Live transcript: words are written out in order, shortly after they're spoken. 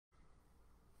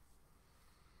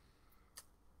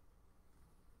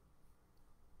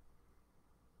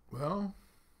Well,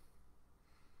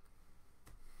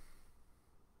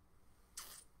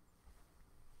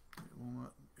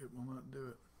 it will not do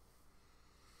it.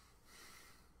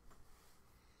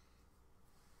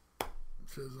 It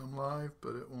says I'm live,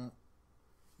 but it won't.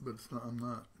 But it's not. I'm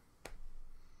not.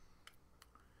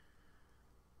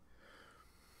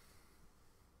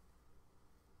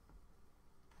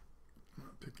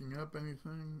 Not picking up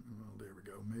anything. Well, there we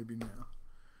go. Maybe now.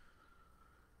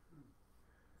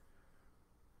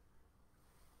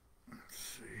 Let's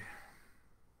see.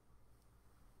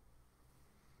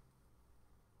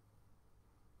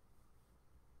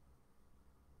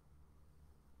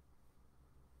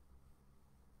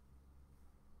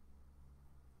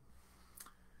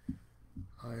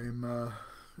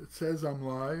 It says I'm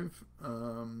live.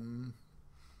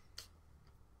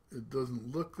 It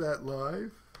doesn't look that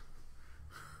live,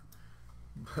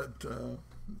 but it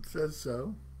says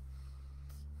so.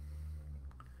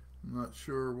 I'm not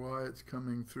sure why it's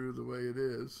coming through the way it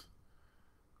is.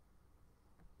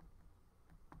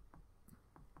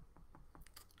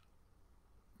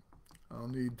 I'll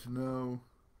need to know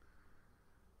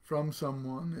from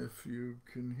someone if you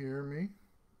can hear me.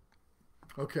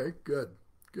 Okay, good.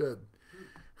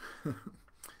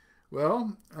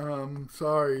 Well,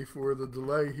 sorry for the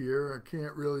delay here. I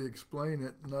can't really explain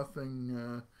it.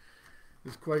 Nothing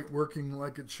is quite working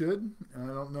like it should. I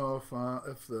don't know if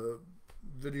the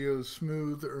video is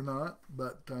smooth or not,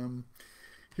 but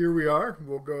here we are.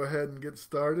 We'll go ahead and get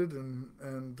started,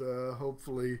 and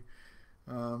hopefully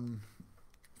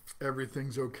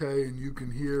everything's okay and you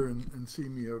can hear and see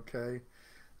me okay.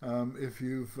 If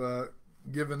you've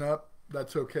given up,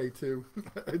 that's okay too.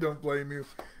 I don't blame you.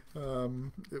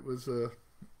 It was a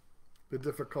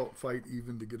difficult fight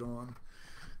even to get on.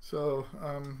 So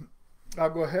I'll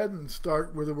go ahead and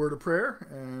start with a word of prayer,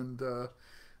 and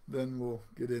then we'll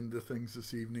get into things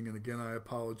this evening. And again, I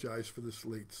apologize for this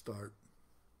late start.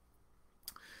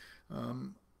 Our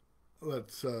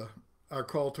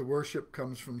call to worship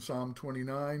comes from Psalm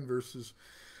 29, verses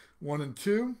 1 and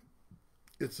 2.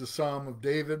 It's the Psalm of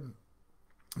David.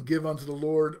 Give unto the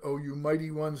Lord, O you mighty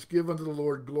ones, give unto the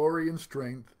Lord glory and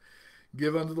strength.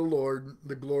 Give unto the Lord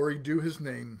the glory due his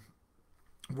name.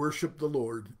 Worship the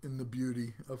Lord in the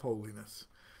beauty of holiness.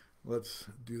 Let's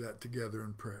do that together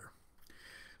in prayer.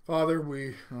 Father,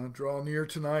 we draw near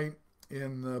tonight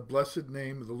in the blessed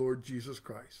name of the Lord Jesus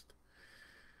Christ.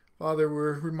 Father,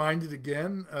 we're reminded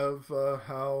again of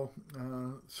how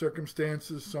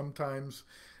circumstances sometimes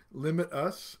limit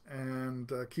us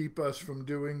and keep us from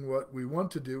doing what we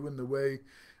want to do in the way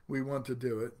we want to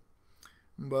do it.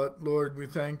 But Lord, we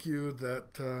thank you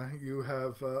that you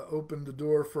have opened the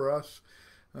door for us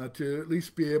to at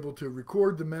least be able to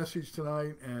record the message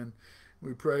tonight, and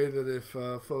we pray that if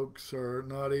folks are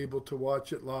not able to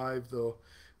watch it live, they'll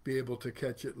be able to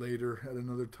catch it later at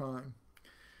another time.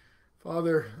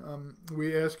 Father,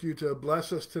 we ask you to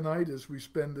bless us tonight as we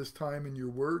spend this time in your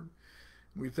word.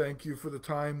 We thank you for the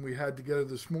time we had together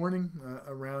this morning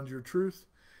around your truth.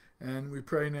 And we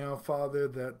pray now, Father,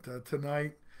 that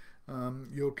tonight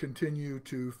you'll continue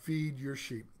to feed your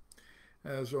sheep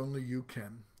as only you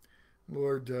can.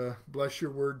 Lord, bless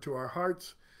your word to our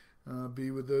hearts.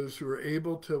 Be with those who are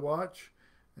able to watch.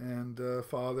 And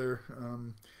Father,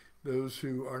 those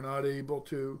who are not able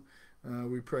to,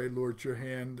 we pray, Lord, your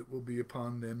hand will be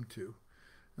upon them too.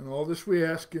 And all this we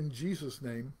ask in Jesus'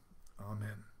 name.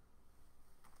 Amen.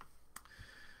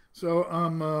 So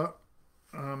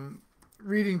I'm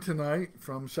reading tonight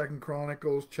from 2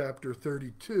 Chronicles chapter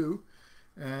 32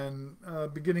 and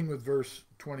beginning with verse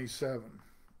 27.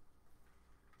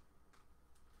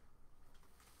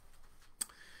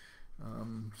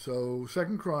 So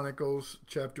 2 Chronicles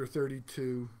chapter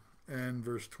 32 and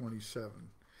verse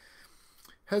 27.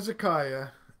 Hezekiah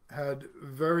had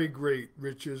very great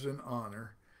riches and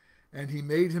honor, and he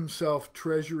made himself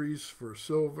treasuries for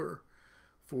silver,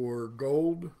 for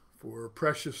gold, for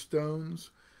precious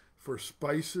stones, for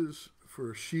spices,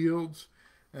 for shields,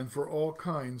 and for all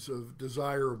kinds of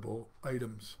desirable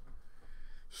items.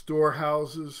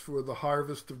 Storehouses for the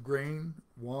harvest of grain,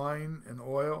 wine, and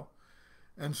oil,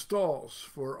 and stalls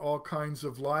for all kinds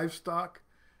of livestock,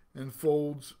 and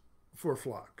folds for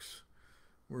flocks.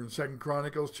 We're in 2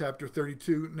 Chronicles chapter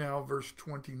 32, now verse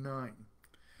 29.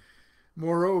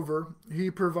 Moreover,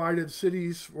 he provided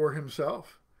cities for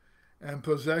himself, and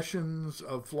possessions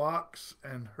of flocks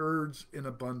and herds in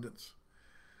abundance.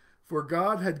 For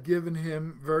God had given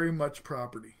him very much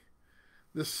property.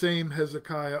 This same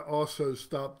Hezekiah also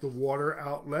stopped the water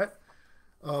outlet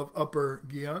of Upper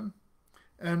Gihon,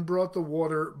 and brought the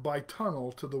water by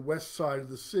tunnel to the west side of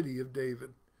the city of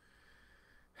David.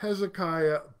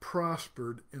 Hezekiah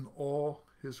prospered in all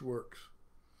his works.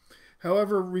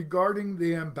 However, regarding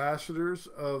the ambassadors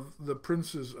of the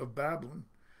princes of Babylon,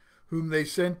 whom they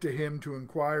sent to him to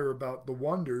inquire about the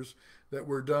wonders that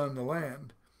were done in the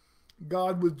land,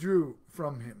 God withdrew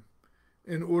from him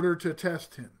in order to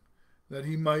test him, that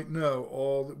he might know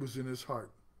all that was in his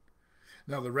heart.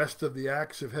 Now the rest of the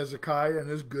acts of Hezekiah and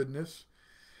his goodness,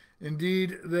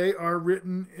 indeed, they are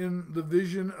written in the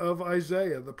vision of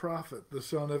Isaiah the prophet, the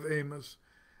son of Amos,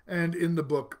 and in the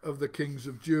book of the kings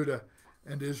of Judah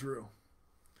and Israel.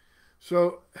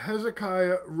 So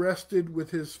Hezekiah rested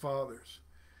with his fathers,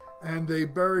 and they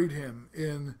buried him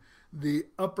in the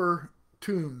upper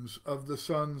tombs of the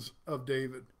sons of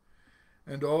David.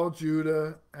 And all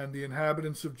Judah and the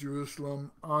inhabitants of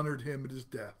Jerusalem honored him at his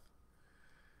death.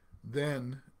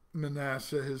 Then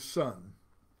Manasseh his son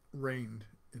reigned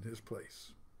in his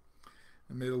place.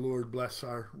 And may the Lord bless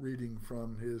our reading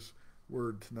from his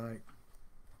word tonight.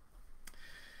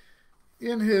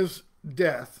 In his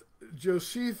death,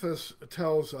 Josephus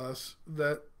tells us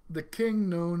that the king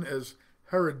known as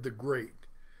Herod the Great,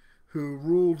 who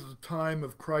ruled at the time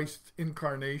of Christ's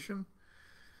incarnation,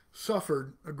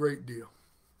 suffered a great deal.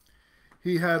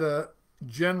 He had a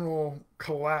general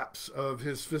collapse of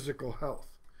his physical health.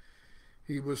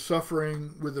 He was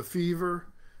suffering with a fever,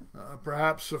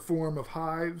 perhaps a form of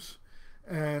hives,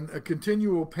 and a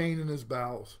continual pain in his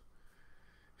bowels.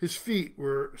 His feet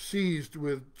were seized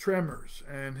with tremors,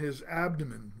 and his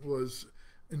abdomen was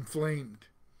inflamed.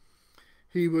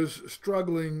 He was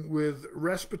struggling with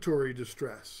respiratory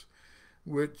distress,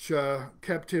 which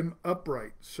kept him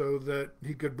upright so that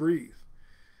he could breathe.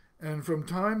 And from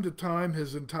time to time,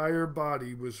 his entire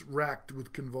body was racked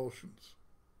with convulsions.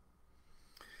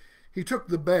 He took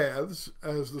the baths,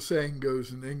 as the saying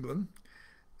goes in England,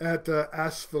 at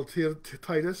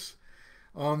Asphaltitis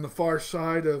on the far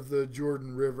side of the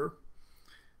Jordan River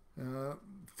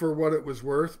for what it was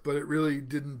worth, but it really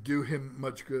didn't do him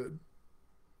much good.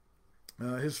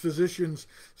 His physicians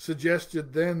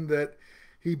suggested then that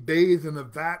he bathe in a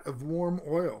vat of warm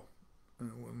oil.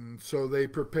 And so they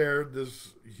prepared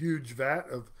this huge vat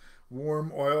of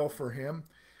warm oil for him,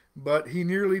 but he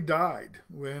nearly died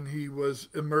when he was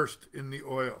immersed in the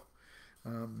oil.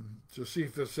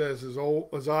 Josephus says his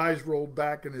eyes rolled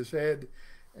back in his head,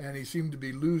 and he seemed to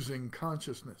be losing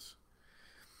consciousness.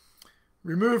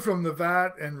 Removed from the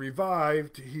vat and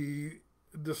revived, he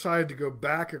decided to go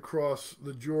back across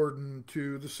the Jordan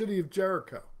to the city of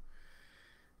Jericho.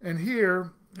 And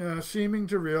here, seeming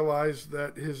to realize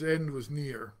that his end was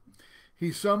near,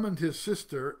 he summoned his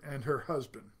sister and her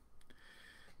husband.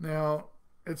 Now,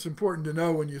 it's important to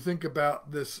know when you think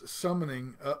about this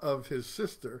summoning of his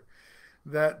sister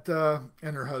that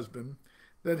and her husband,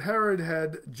 that Herod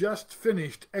had just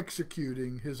finished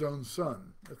executing his own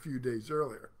son a few days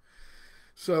earlier.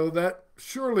 So that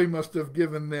surely must have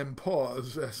given them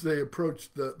pause as they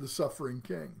approached the suffering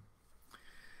king.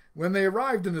 When they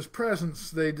arrived in his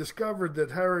presence, they discovered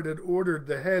that Herod had ordered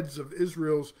the heads of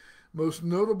Israel's most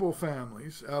notable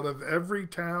families out of every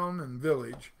town and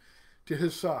village to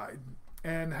his side,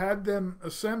 and had them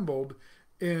assembled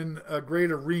in a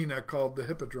great arena called the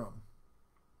Hippodrome.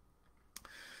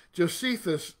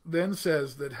 Josephus then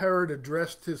says that Herod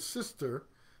addressed his sister,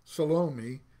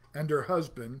 Salome, and her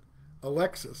husband,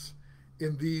 Alexis,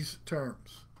 in these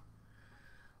terms: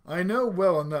 I know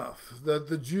well enough that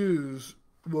the Jews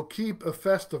will keep a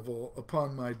festival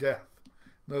upon my death.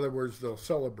 In other words, they'll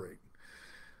celebrate.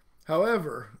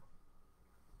 However,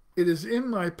 it is in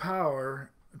my power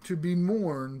to be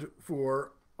mourned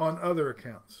for on other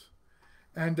accounts,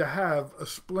 and to have a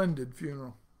splendid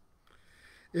funeral,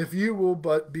 if you will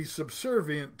but be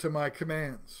subservient to my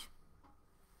commands.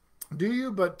 Do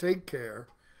you but take care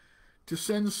to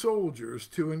send soldiers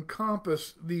to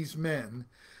encompass these men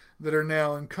that are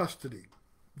now in custody,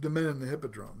 the men in the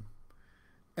Hippodrome,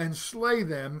 and slay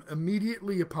them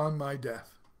immediately upon my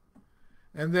death.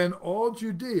 And then all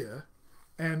Judea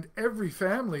and every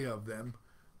family of them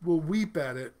will weep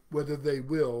at it, whether they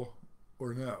will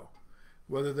or no,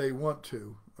 whether they want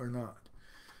to or not.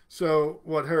 So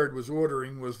what Herod was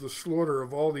ordering was the slaughter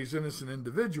of all these innocent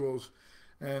individuals,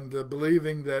 and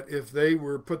believing that if they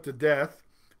were put to death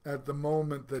at the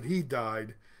moment that he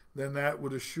died, then that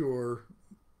would assure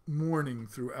mourning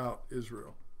throughout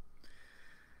Israel.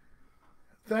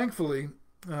 Thankfully,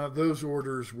 those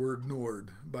orders were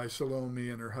ignored by Salome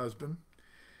and her husband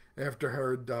after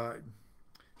Herod died.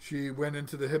 She went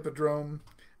into the Hippodrome,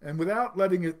 and without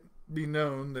letting it be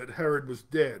known that Herod was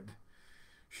dead,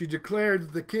 she declared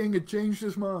that the king had changed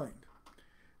his mind.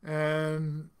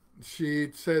 And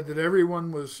she said that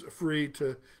everyone was free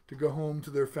to go home to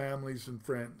their families and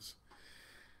friends.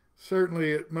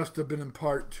 Certainly it must have been in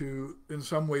part to, in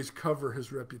some ways, cover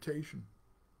his reputation.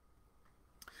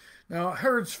 Now,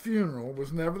 Herod's funeral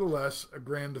was nevertheless a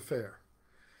grand affair,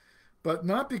 but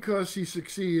not because he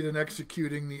succeeded in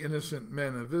executing the innocent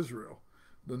men of Israel,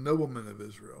 the noblemen of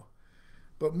Israel,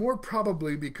 but more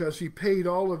probably because he paid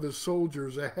all of his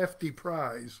soldiers a hefty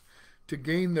prize to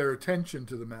gain their attention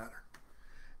to the matter,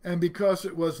 and because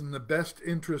it was in the best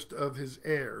interest of his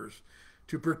heirs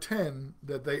to pretend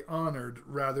that they honored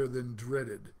rather than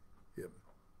dreaded him.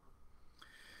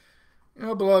 You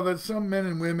know, beloved, some men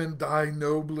and women die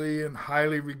nobly and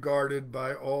highly regarded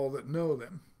by all that know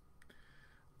them.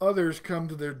 Others come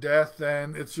to their death,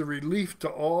 and it's a relief to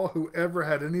all who ever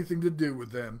had anything to do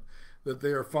with them that they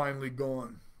are finally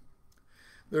gone.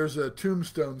 There's a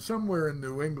tombstone somewhere in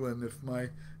New England, if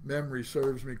my memory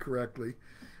serves me correctly,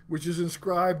 which is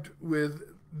inscribed with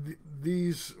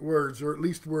these words, or at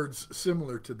least words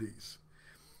similar to these.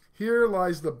 Here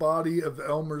lies the body of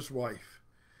Elmer's wife.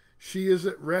 She is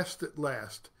at rest at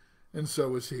last, and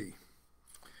so is he.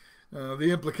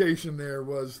 The implication there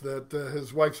was that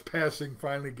his wife's passing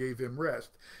finally gave him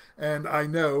rest. And I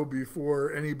know,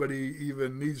 before anybody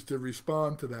even needs to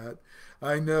respond to that,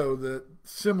 I know that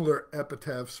similar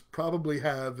epitaphs probably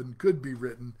have and could be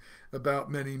written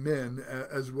about many men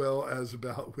as well as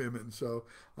about women. So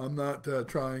I'm not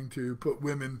trying to put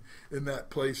women in that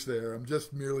place there. I'm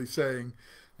just merely saying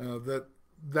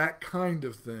that kind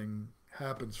of thing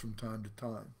happens from time to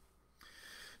time.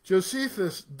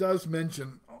 Josephus does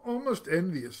mention, almost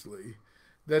enviously,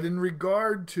 that in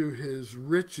regard to his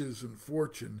riches and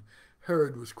fortune,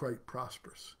 Herod was quite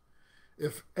prosperous.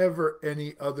 If ever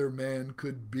any other man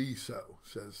could be so,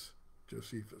 says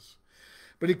Josephus.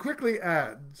 But he quickly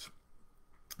adds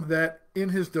that in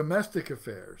his domestic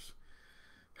affairs,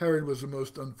 Herod was a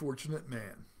most unfortunate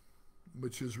man,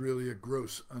 which is really a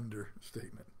gross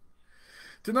understatement.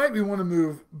 Tonight we want to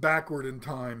move backward in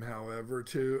time, however,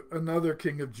 to another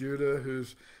king of Judah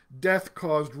whose death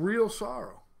caused real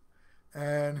sorrow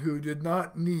and who did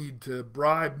not need to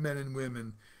bribe men and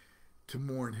women to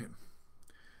mourn him.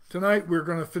 Tonight we're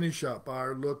going to finish up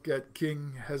our look at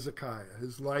King Hezekiah,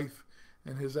 his life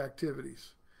and his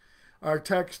activities. Our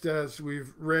text, as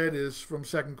we've read, is from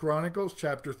 2 Chronicles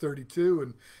chapter 32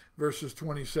 and verses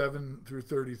 27 through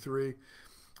 33.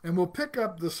 And we'll pick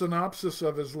up the synopsis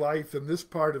of his life in this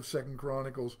part of 2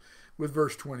 Chronicles with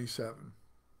verse 27.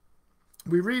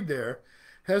 We read there,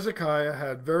 Hezekiah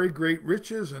had very great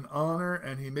riches and honor,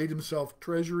 and he made himself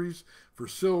treasuries for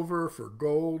silver, for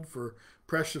gold, for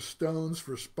precious stones,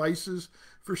 for spices,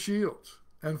 for shields,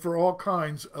 and for all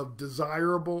kinds of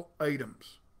desirable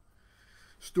items.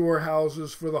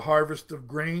 Storehouses for the harvest of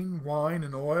grain, wine,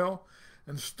 and oil,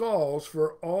 and stalls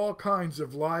for all kinds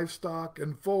of livestock,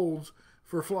 and folds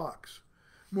for flocks.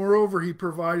 Moreover, he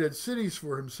provided cities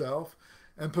for himself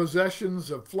and possessions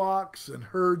of flocks and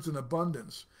herds in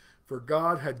abundance, for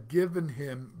God had given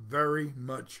him very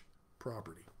much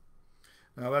property.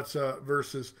 Now that's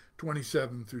verses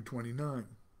 27 through 29.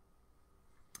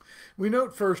 We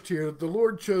note first here that the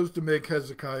Lord chose to make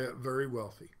Hezekiah very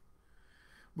wealthy.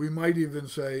 We might even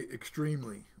say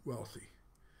extremely wealthy.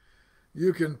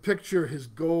 You can picture his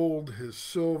gold, his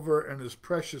silver, and his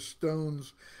precious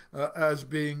stones as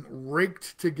being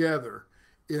raked together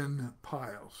in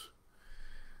piles.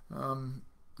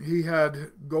 He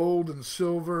had gold and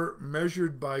silver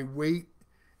measured by weight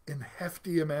in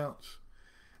hefty amounts,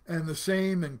 and the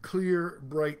same in clear,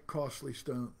 bright, costly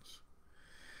stones.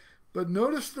 But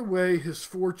notice the way his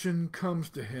fortune comes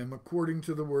to him according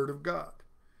to the word of God.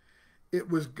 It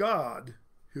was God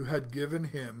who had given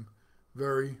him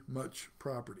very much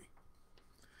property.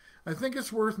 I think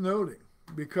it's worth noting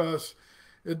because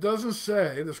it doesn't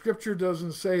say, the scripture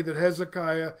doesn't say that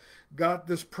Hezekiah got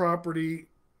this property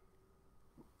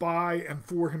by and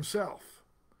for himself.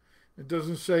 It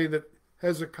doesn't say that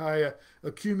Hezekiah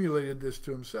accumulated this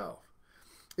to himself.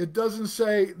 It doesn't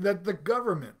say that the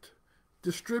government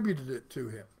distributed it to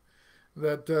him,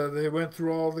 that they went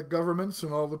through all the governments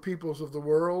and all the peoples of the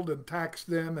world and taxed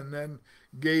them and then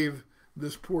gave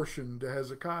this portion to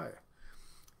Hezekiah.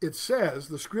 It says,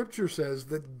 the scripture says,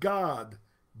 that God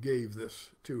gave this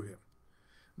to him.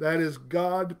 That is,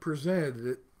 God presented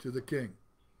it to the king.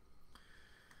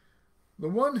 The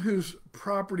one whose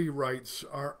property rights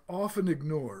are often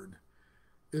ignored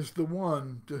is the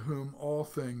one to whom all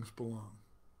things belong,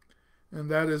 and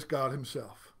that is God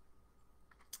himself.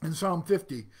 In Psalm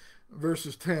 50,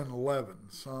 verses 10 and 11,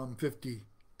 Psalm 50,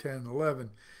 10 and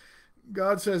 11,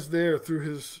 God says there through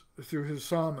his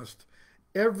psalmist,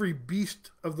 every beast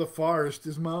of the forest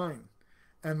is mine,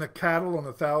 and the cattle on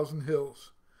 1,000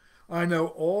 hills. I know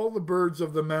all the birds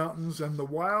of the mountains, and the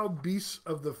wild beasts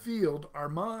of the field are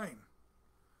mine.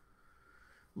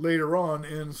 Later on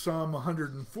in Psalm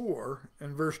 104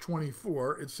 and verse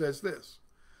 24, it says this: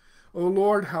 O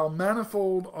Lord, how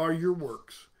manifold are your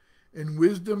works. In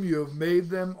wisdom you have made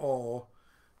them all.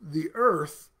 The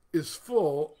earth is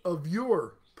full of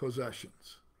your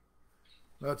possessions.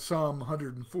 That's Psalm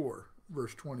 104,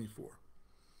 verse 24.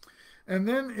 And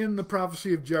then in the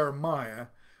prophecy of Jeremiah,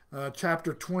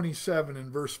 chapter 27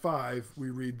 and verse 5, we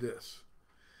read this.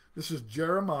 This is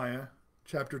Jeremiah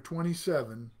chapter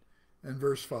 27 and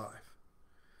verse 5.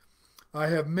 I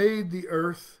have made the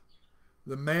earth,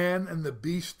 the man and the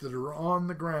beast that are on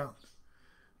the ground,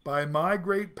 by my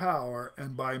great power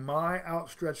and by my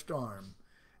outstretched arm,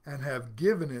 and have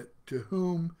given it to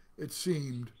whom it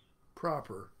seemed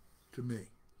proper to me.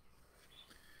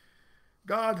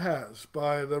 God has,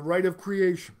 by the right of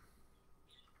creation,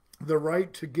 the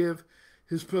right to give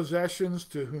his possessions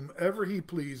to whomever he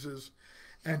pleases,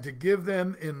 and to give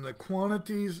them in the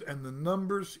quantities and the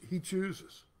numbers he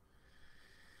chooses.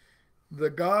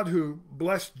 The God who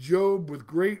blessed Job with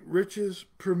great riches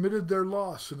permitted their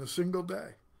loss in a single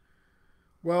day,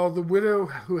 while the widow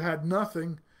who had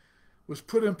nothing was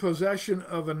put in possession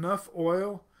of enough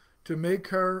oil to make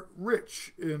her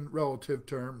rich in relative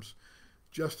terms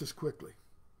just as quickly.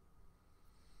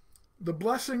 The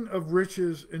blessing of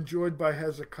riches enjoyed by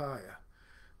Hezekiah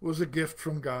was a gift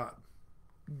from God.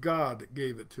 God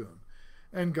gave it to him,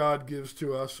 and God gives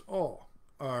to us all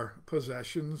our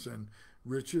possessions and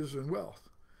riches and wealth.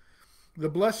 The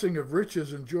blessing of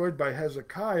riches enjoyed by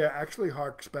Hezekiah actually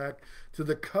harks back to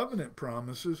the covenant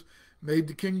promises made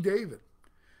to King David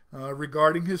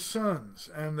regarding his sons,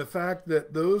 and the fact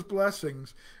that those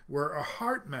blessings were a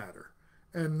heart matter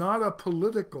and not a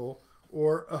political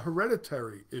or a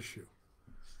hereditary issue.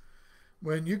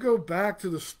 When you go back to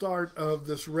the start of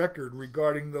this record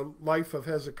regarding the life of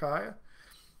Hezekiah,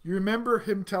 you remember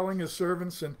him telling his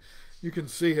servants, and you can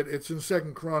see it, it's in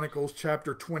 2 Chronicles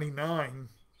chapter 29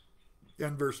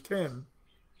 and verse 10.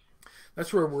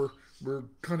 That's where we're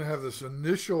going to have this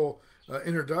initial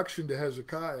introduction to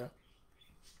Hezekiah.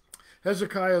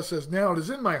 Hezekiah says, Now it is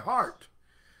in my heart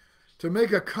to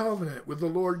make a covenant with the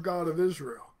Lord God of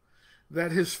Israel,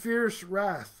 that his fierce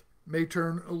wrath may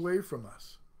turn away from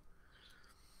us.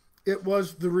 It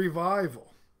was the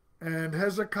revival and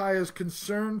Hezekiah's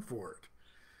concern for it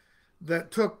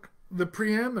that took the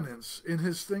preeminence in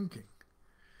his thinking.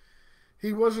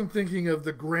 He wasn't thinking of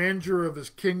the grandeur of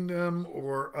his kingdom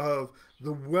or of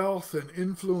the wealth and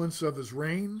influence of his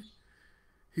reign.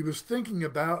 He was thinking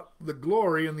about the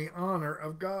glory and the honor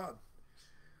of God.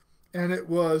 And it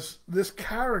was this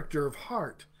character of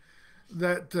heart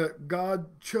that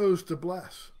God chose to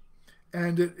bless.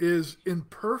 And it is in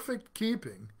perfect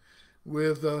keeping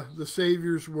with the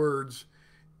Savior's words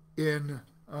in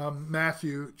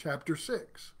Matthew chapter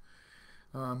 6.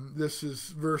 This is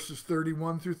verses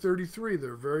 31 through 33.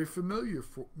 They're very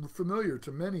familiar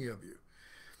to many of you.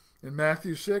 In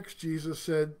Matthew 6, Jesus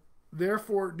said,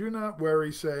 Therefore do not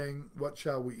worry, saying, What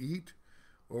shall we eat?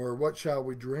 Or what shall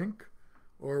we drink?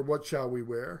 Or what shall we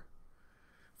wear?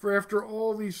 For after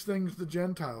all these things the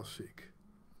Gentiles seek.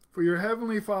 For your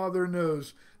heavenly Father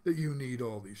knows that you need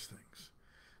all these things.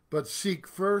 But seek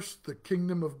first the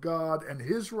kingdom of God and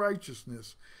his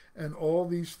righteousness, and all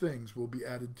these things will be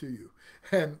added to you.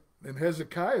 And in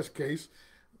Hezekiah's case,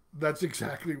 that's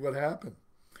exactly what happened.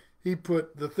 He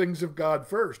put the things of God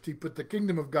first. He put the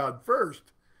kingdom of God first.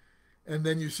 And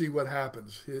then you see what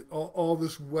happens. All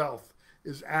this wealth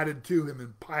is added to him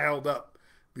and piled up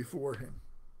before him.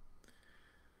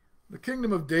 The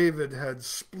kingdom of David had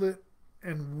split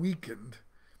and weakened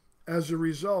as a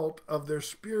result of their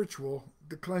spiritual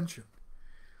declension.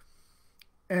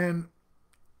 And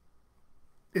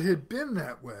it had been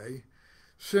that way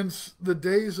since the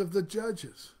days of the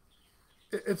judges.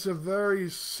 It's a very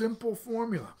simple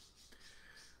formula.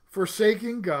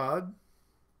 Forsaking God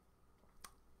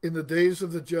in the days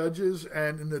of the judges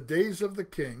and in the days of the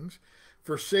kings,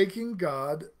 forsaking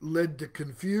God led to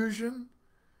confusion,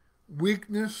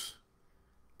 weakness,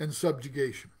 and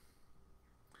subjugation.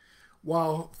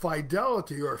 While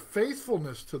fidelity or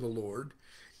faithfulness to the Lord,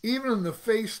 even in the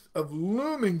face of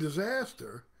looming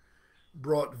disaster,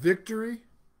 brought victory,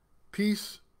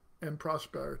 peace, and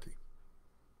prosperity.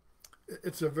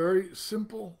 It's a very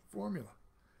simple formula.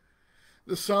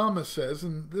 The psalmist says,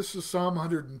 and this is Psalm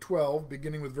 112,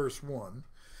 beginning with verse 1,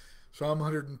 Psalm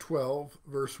 112,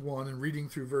 verse 1, and reading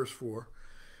through verse 4,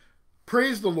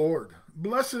 Praise the Lord.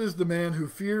 Blessed is the man who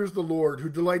fears the Lord, who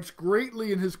delights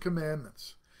greatly in his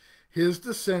commandments. His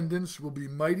descendants will be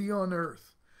mighty on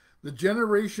earth. The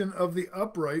generation of the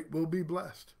upright will be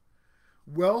blessed.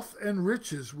 Wealth and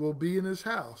riches will be in his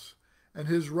house, and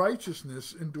his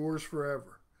righteousness endures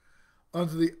forever.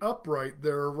 Unto the upright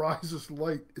there arises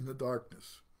light in the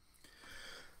darkness.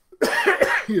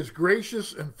 He is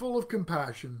gracious and full of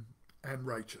compassion and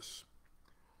righteous.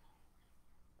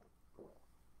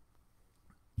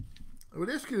 I would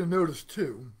ask you to notice,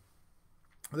 too,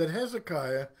 that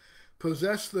Hezekiah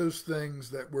possessed those things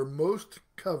that were most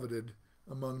coveted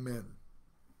among men.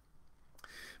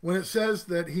 When it says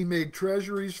that he made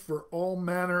treasuries for all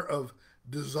manner of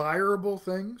desirable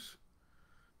things,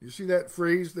 you see that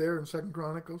phrase there in 2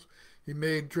 Chronicles? He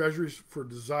made treasuries for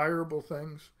desirable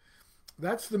things.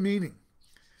 That's the meaning.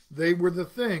 They were the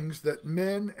things that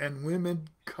men and women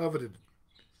coveted,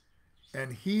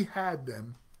 and he had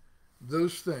them,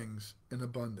 those things, in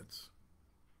abundance.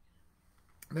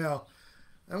 Now,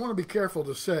 I want to be careful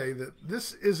to say that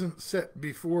this isn't set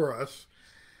before us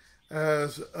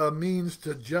as a means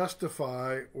to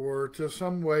justify or to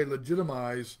some way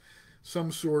legitimize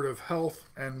some sort of health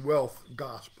and wealth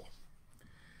gospel.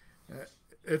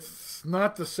 It's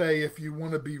not to say if you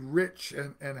want to be rich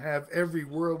and have every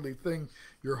worldly thing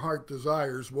your heart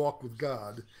desires, walk with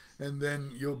God, and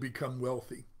then you'll become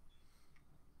wealthy.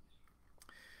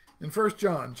 In 1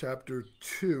 John chapter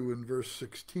 2 and verse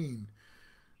 16,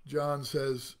 John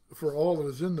says, "For all that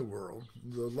is in the world,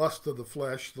 the lust of the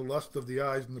flesh, the lust of the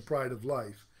eyes, and the pride of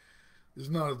life,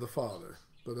 is not of the Father,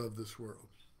 but of this world."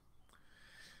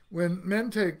 When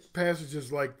men take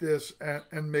passages like this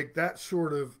and make that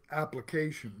sort of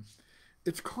application,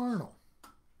 it's carnal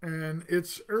and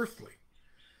it's earthly.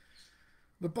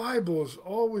 The Bible is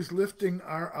always lifting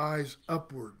our eyes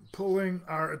upward, pulling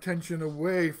our attention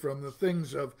away from the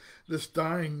things of this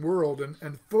dying world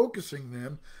and focusing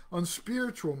them on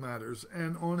spiritual matters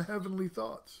and on heavenly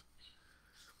thoughts.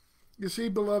 You see,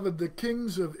 beloved, the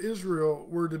kings of Israel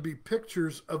were to be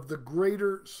pictures of the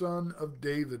greater Son of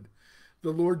David,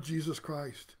 the Lord Jesus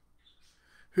Christ,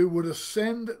 who would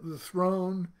ascend the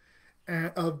throne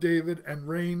of David and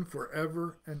reign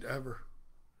forever and ever.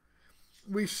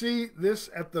 We see this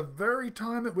at the very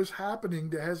time it was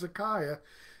happening to Hezekiah,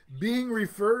 being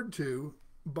referred to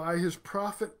by his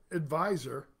prophet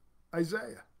advisor,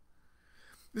 Isaiah.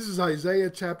 This is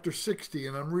Isaiah chapter 60,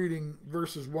 and I'm reading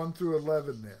verses 1 through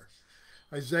 11 there.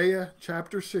 Isaiah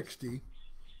chapter 60,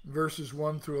 verses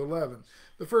 1 through 11.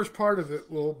 The first part of it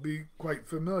will be quite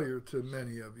familiar to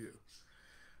many of you.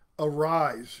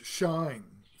 "Arise,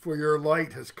 shine, for your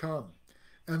light has come,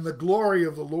 and the glory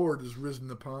of the Lord is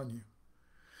risen upon you.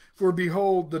 For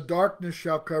behold, the darkness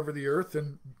shall cover the earth,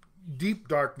 and deep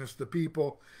darkness the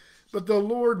people. But the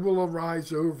Lord will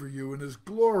arise over you, and his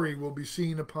glory will be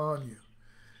seen upon you.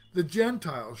 The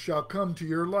Gentiles shall come to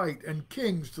your light, and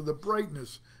kings to the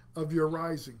brightness of your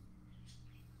rising.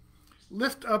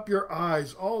 Lift up your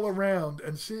eyes all around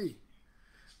and see.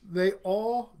 They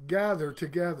all gather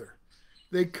together.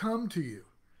 They come to you.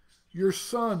 Your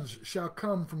sons shall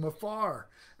come from afar,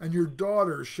 and your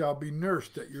daughters shall be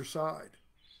nursed at your side.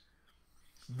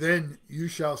 Then you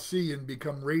shall see and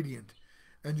become radiant,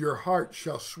 and your heart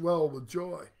shall swell with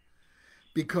joy,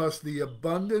 because the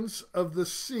abundance of the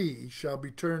sea shall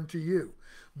be turned to you.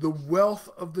 The wealth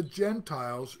of the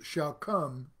Gentiles shall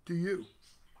come to you.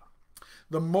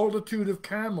 The multitude of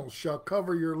camels shall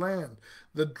cover your land,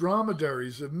 the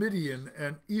dromedaries of Midian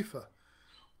and Ephah.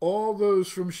 All those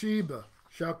from Sheba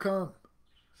shall come.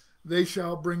 They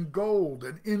shall bring gold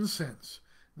and incense.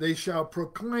 They shall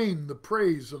proclaim the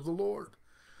praise of the Lord.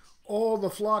 All the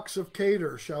flocks of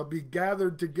Kedar shall be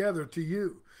gathered together to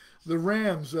you. The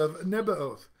rams of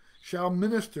Nebaioth shall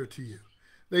minister to you.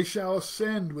 They shall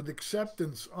ascend with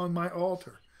acceptance on my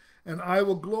altar, and I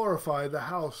will glorify the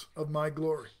house of my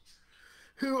glory.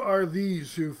 Who are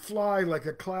these who fly like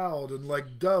a cloud and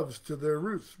like doves to their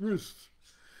roosts?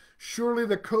 Surely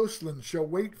the coastlands shall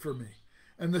wait for me,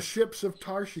 and the ships of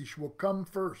Tarshish will come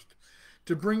first,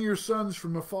 to bring your sons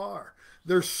from afar,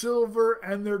 their silver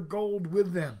and their gold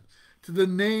with them, to the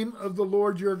name of the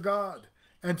Lord your God,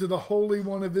 and to the Holy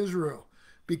One of Israel,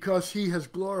 because he has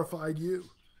glorified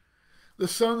you. The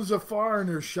sons of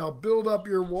foreigners shall build up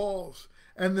your walls,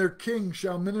 and their kings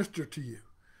shall minister to you.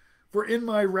 For in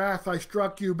my wrath I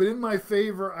struck you, but in my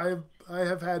favor I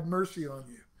have had mercy on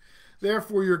you.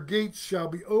 Therefore your gates shall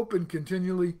be open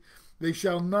continually. They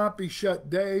shall not be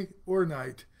shut day or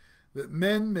night, that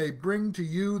men may bring to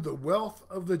you the wealth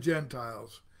of the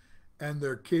Gentiles and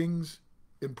their kings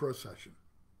in procession."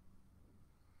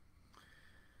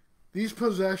 These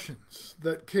possessions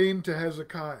that came to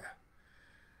Hezekiah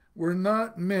were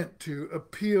not meant to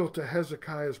appeal to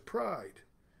Hezekiah's pride,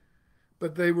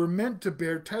 but they were meant to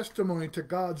bear testimony to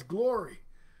God's glory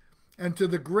and to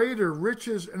the greater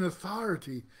riches and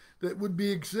authority that would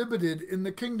be exhibited in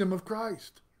the kingdom of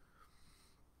Christ.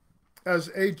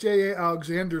 As H.A.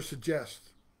 Alexander suggests,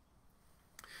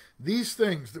 these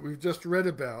things that we've just read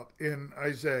about in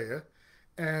Isaiah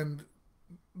and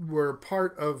were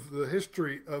part of the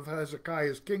history of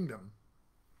Hezekiah's kingdom,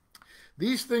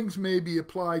 these things may be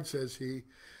applied, says he,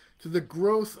 to the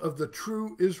growth of the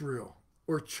true Israel,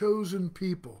 or chosen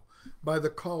people by the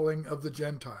calling of the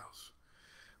Gentiles,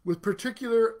 with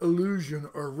particular allusion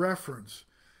or reference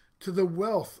to the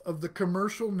wealth of the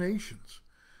commercial nations,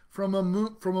 from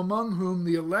among whom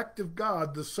the elect of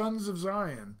God, the sons of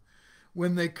Zion,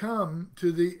 when they come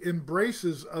to the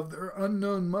embraces of their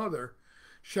unknown mother,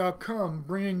 shall come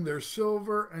bringing their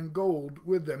silver and gold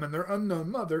with them. And their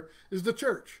unknown mother is the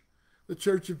church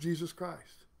of Jesus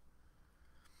Christ.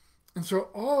 And so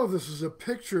all of this is a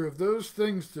picture of those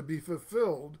things to be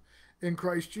fulfilled in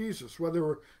Christ Jesus, whether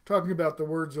we're talking about the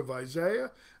words of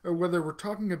Isaiah or whether we're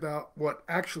talking about what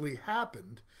actually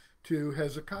happened to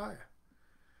Hezekiah.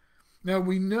 Now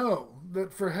we know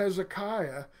that for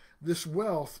Hezekiah, this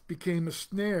wealth became a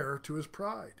snare to his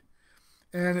pride,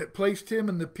 and it placed him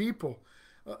and the people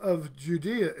of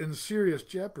Judea in serious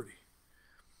jeopardy.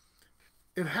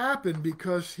 It happened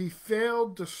because he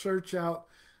failed to search out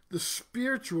the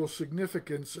spiritual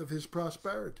significance of his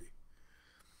prosperity,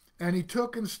 and he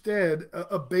took instead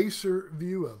a baser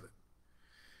view of it.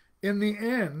 In the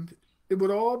end, it would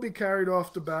all be carried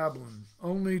off to Babylon,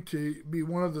 only to be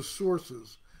one of the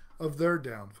sources of their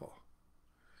downfall.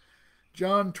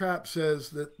 John Trapp says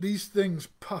that these things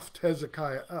puffed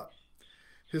Hezekiah up.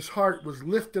 His heart was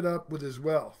lifted up with his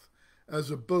wealth,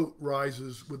 as a boat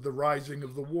rises with the rising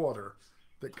of the water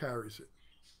that carries it.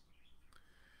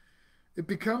 It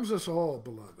becomes us all,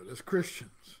 beloved, as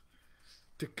Christians,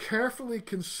 to carefully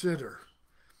consider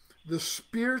the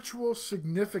spiritual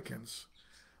significance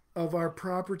of our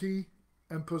property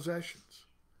and possessions.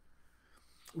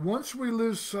 Once we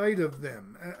lose sight of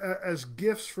them as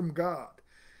gifts from God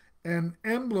and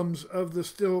emblems of the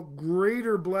still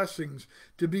greater blessings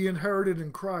to be inherited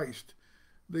in Christ,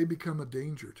 they become a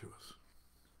danger to us.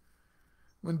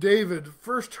 When David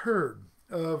first heard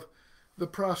of the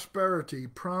prosperity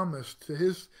promised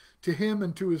to him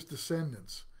and to his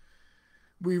descendants,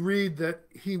 we read that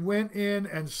he went in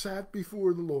and sat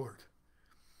before the Lord,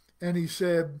 and he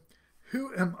said,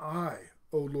 "Who am I,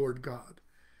 O Lord God?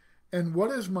 And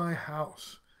what is my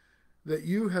house that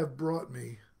you have brought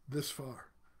me this far?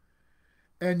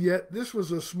 And yet this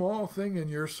was a small thing in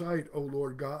your sight, O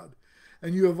Lord God,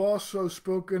 and you have also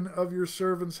spoken of your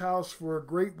servant's house for a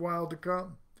great while to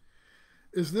come.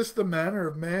 Is this the manner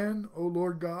of man, O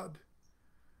Lord God?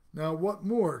 Now what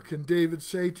more can David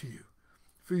say to you?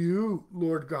 For you,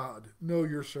 Lord God, know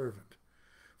your servant.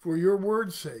 For your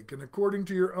word's sake and according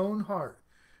to your own heart,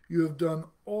 you have done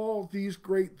all these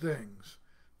great things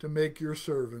to make your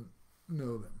servant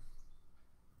know them."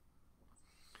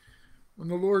 When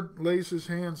the Lord lays his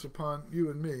hands upon you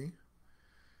and me,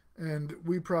 and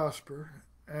we prosper,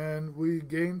 and we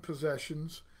gain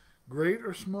possessions, great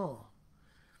or small,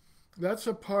 that's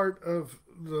a part of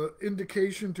the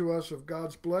indication to us of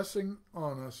God's blessing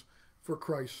on us for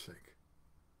Christ's sake.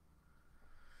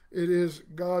 It is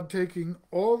God taking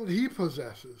all that he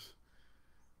possesses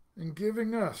and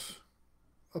giving us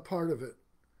a part of it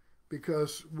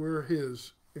because we're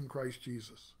his in Christ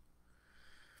Jesus.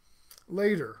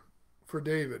 Later, for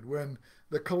David, when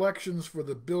the collections for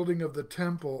the building of the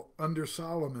temple under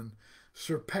Solomon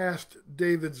surpassed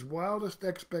David's wildest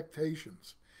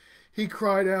expectations, he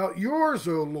cried out, "Yours,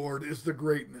 O Lord, is the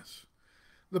greatness,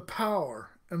 the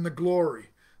power and the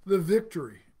glory, the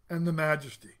victory and the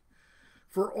majesty.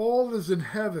 For all that is in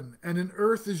heaven and in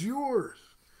earth is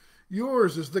yours.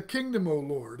 Yours is the kingdom, O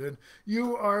Lord, and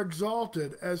you are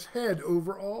exalted as head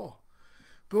over all.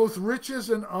 Both riches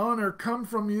and honor come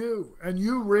from you, and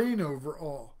you reign over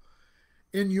all.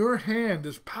 In your hand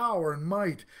is power and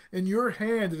might. In your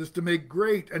hand it is to make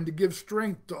great and to give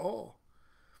strength to all.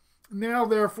 Now,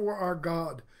 therefore, our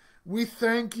God, we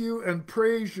thank you and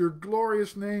praise your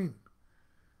glorious name.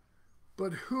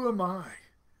 But who am I,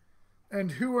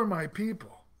 and who are my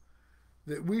people,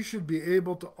 that we should be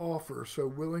able to offer so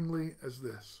willingly as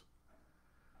this?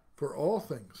 For all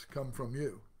things come from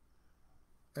you,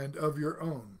 and of your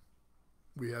own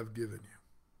we have given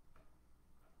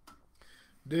you."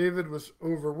 David was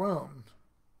overwhelmed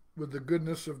with the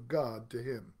goodness of God to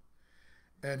him,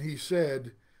 and he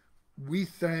said, "We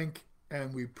thank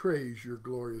and we praise your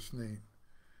glorious name."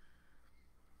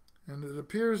 And it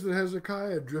appears that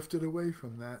Hezekiah drifted away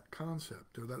from that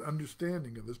concept or that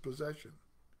understanding of his possessions.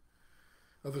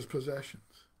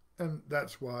 And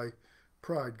that's why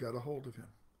pride got a hold of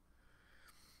him.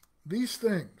 these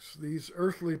things, these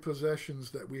earthly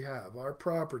possessions that we have, our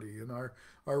property and our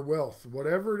wealth,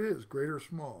 whatever it is, great or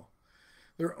small,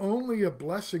 they're only a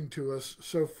blessing to us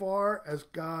so far as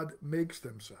God makes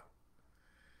them so.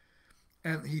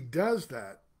 And he does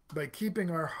that by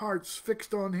keeping our hearts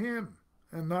fixed on him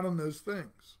and not on those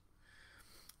things.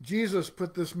 Jesus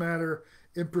put this matter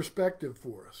in perspective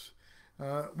for us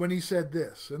when he said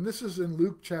this, and this is in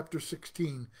Luke chapter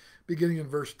 16, beginning in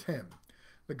verse 10.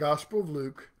 The Gospel of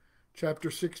Luke,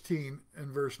 chapter 16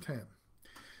 and verse 10.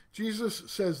 Jesus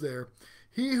says there,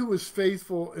 "He who is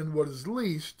faithful in what is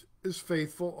least is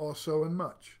faithful also in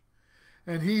much.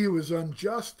 And he who is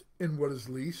unjust in what is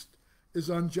least is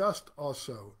unjust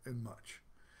also in much.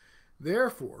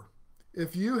 Therefore,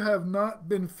 if you have not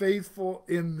been faithful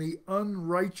in the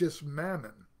unrighteous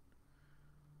mammon,"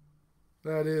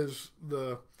 that is,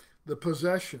 the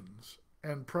possessions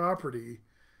and property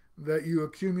that you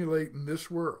accumulate in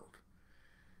this world,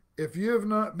 if you have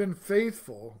not been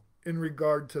faithful in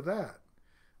regard to that,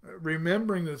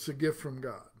 remembering that it's a gift from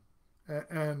God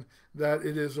and that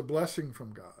it is a blessing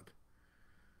from God,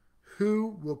 who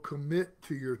will commit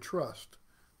to your trust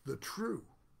the true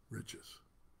riches?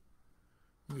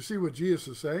 You see what Jesus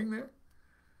is saying there?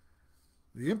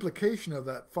 The implication of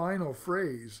that final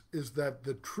phrase is that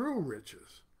the true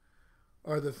riches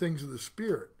are the things of the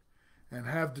Spirit and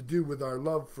have to do with our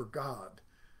love for God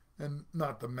and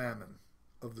not the mammon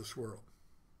of this world.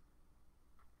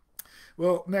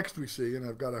 Well, next we see, and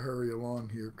I've got to hurry along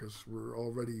here because we're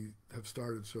already have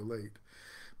started so late,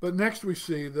 but next we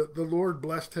see that the Lord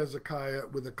blessed Hezekiah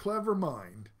with a clever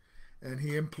mind and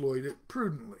he employed it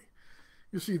prudently.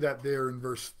 You see that there in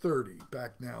verse 30,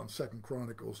 back now in 2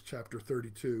 Chronicles chapter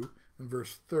 32 and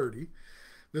verse 30.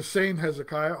 The same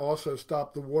Hezekiah also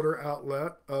stopped the water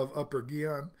outlet of Upper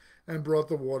Gihon and brought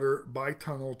the water by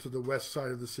tunnel to the west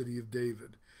side of the city of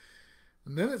David.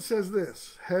 And then it says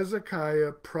this,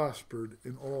 Hezekiah prospered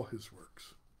in all his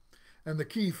works. And the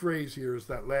key phrase here is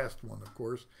that last one, of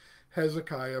course.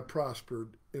 Hezekiah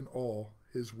prospered in all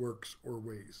his works or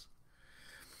ways.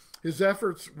 His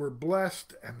efforts were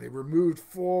blessed, and they were moved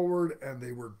forward, and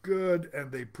they were good,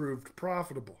 and they proved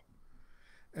profitable.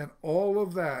 And all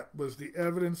of that was the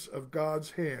evidence of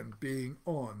God's hand being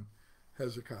on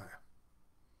Hezekiah.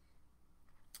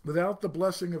 Without the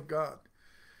blessing of God,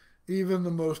 even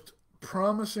the most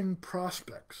promising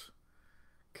prospects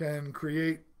can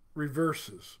create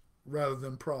reverses rather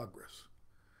than progress,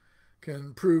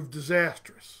 can prove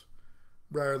disastrous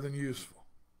rather than useful,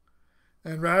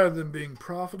 and rather than being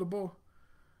profitable,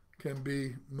 can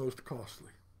be most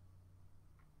costly.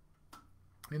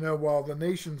 You know, while the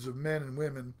nations of men and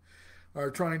women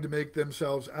are trying to make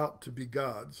themselves out to be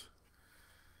gods,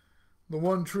 the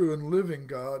one true and living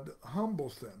God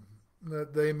humbles them,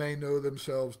 that they may know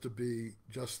themselves to be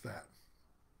just that,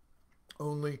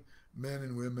 only men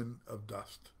and women of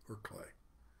dust or clay.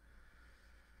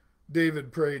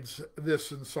 David prayed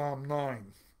this in Psalm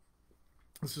 9.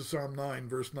 This is Psalm 9,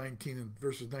 verses 19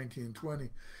 and 20.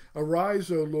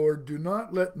 Arise, O Lord, do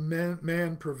not let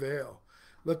man prevail.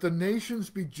 Let the nations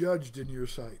be judged in your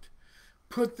sight.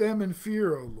 Put them in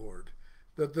fear, O Lord,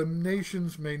 that the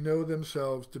nations may know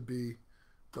themselves to be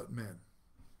but men.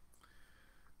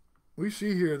 We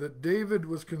see here that David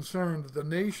was concerned that the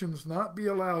nations not be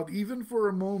allowed, even for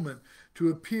a moment, to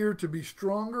appear to be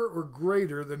stronger or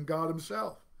greater than God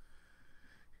himself.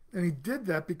 And he did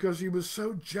that because he was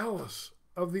so jealous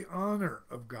of the honor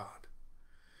of God.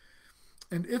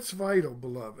 And it's vital,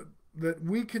 beloved, that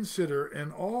we consider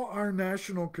in all our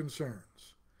national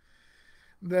concerns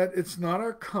that it's not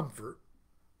our comfort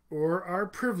or our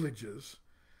privileges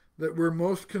that we're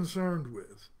most concerned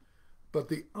with, but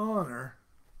the honor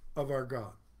of our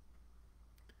God.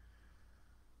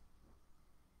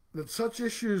 That such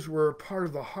issues were a part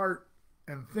of the heart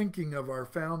and thinking of our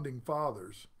founding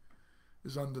fathers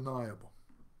is undeniable.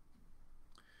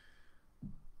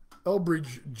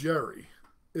 Elbridge Gerry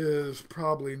is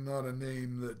probably not a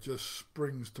name that just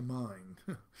springs to mind.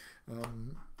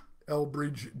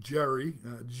 Elbridge Gerry,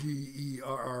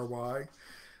 Gerry,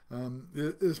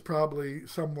 is probably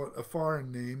somewhat a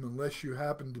foreign name unless you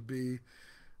happen to be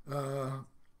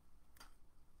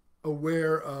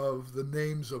aware of the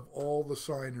names of all the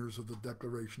signers of the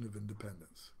Declaration of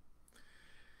Independence.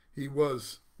 He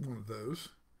was one of those.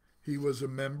 He was a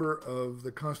member of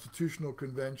the Constitutional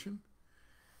Convention.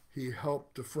 He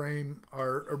helped to frame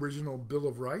our original Bill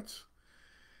of Rights,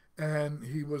 and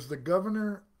he was the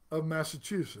governor of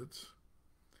Massachusetts,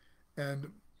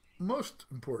 and most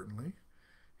importantly,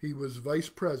 he was vice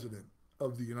president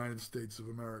of the United States of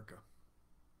America.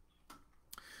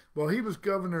 Well, he was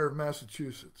governor of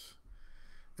Massachusetts.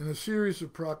 in a series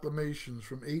of proclamations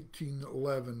from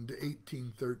 1811 to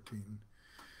 1813,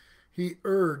 he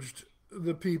urged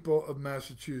the people of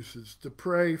Massachusetts to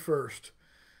pray first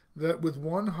that with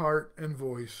one heart and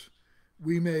voice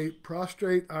we may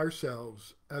prostrate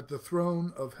ourselves at the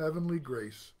throne of heavenly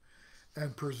grace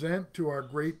and present to our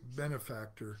great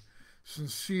benefactor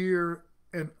sincere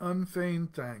and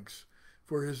unfeigned thanks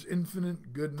for his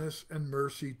infinite goodness and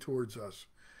mercy towards us,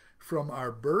 from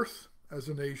our birth as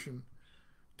a nation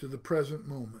to the present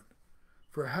moment,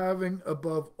 for having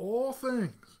above all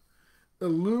things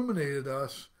illuminated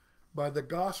us by the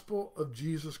gospel of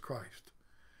Jesus Christ,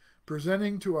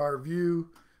 presenting to our view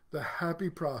the happy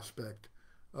prospect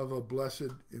of a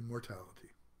blessed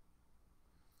immortality.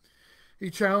 He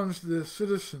challenged the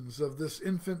citizens of this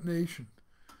infant nation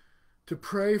to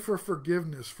pray for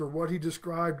forgiveness for what he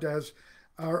described as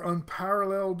our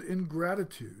unparalleled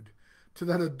ingratitude to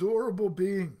that adorable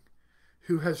being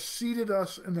who has seated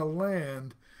us in a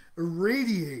land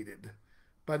irradiated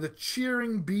by the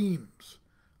cheering beams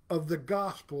of the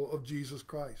gospel of Jesus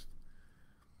Christ.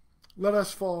 Let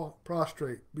us fall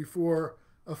prostrate before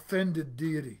offended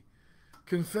deity,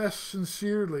 confess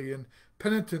sincerely and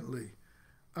penitently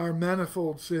our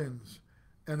manifold sins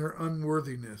and our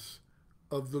unworthiness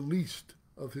of the least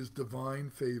of his divine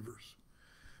favors,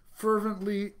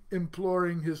 fervently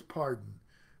imploring his pardon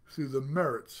through the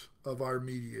merits of our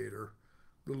mediator,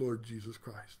 the Lord Jesus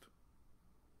Christ.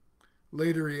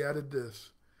 Later he added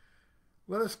this: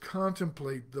 let us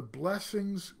contemplate the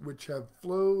blessings which have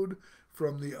flowed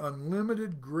from the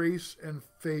unlimited grace and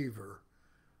favor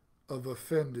of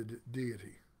offended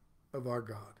deity of our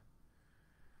God,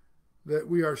 that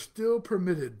we are still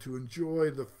permitted to enjoy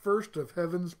the first of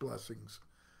heaven's blessings,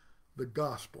 the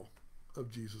gospel of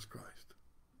Jesus Christ.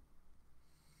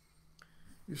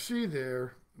 You see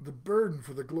there the burden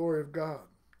for the glory of God,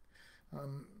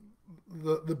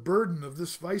 the burden of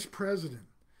this vice president,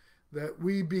 that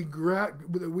we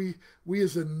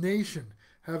as a nation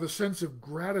have a sense of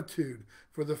gratitude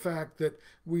for the fact that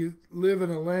we live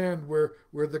in a land where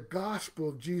the gospel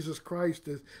of Jesus Christ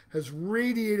has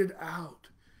radiated out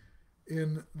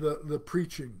in the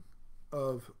preaching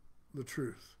of the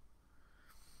truth.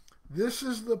 This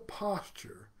is the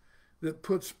posture that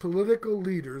puts political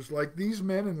leaders like these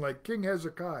men and like King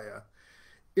Hezekiah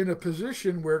in a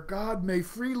position where God may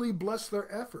freely bless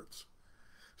their efforts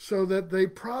so that they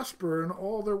prosper in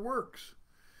all their works.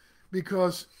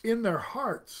 Because in their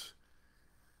hearts,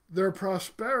 their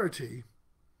prosperity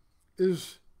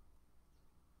is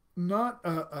not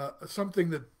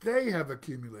something that they have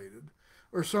accumulated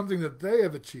or something that they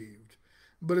have achieved,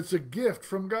 but it's a gift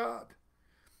from God.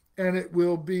 And it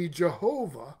will be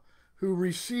Jehovah who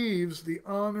receives the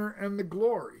honor and the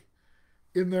glory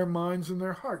in their minds and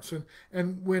their hearts.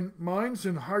 And when minds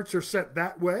and hearts are set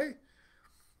that way,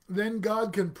 then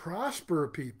God can prosper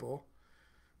people,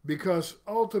 because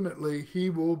ultimately he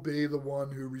will be the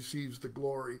one who receives the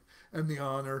glory and the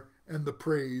honor and the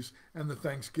praise and the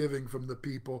thanksgiving from the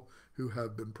people who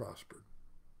have been prospered.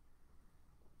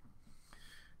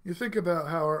 You think about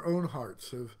how our own hearts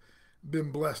have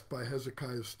been blessed by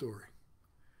Hezekiah's story.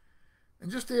 And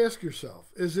just ask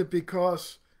yourself, is it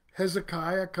because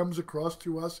Hezekiah comes across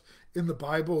to us in the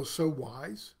Bible as so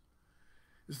wise?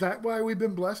 Is that why we've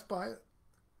been blessed by it?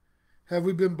 Have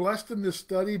we been blessed in this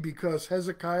study because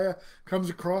Hezekiah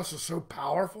comes across as so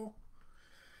powerful?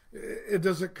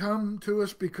 Does it come to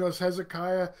us because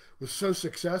Hezekiah was so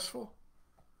successful?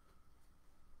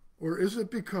 Or is it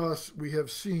because we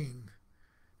have seen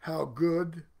how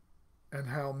good and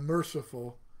how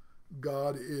merciful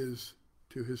God is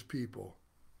to his people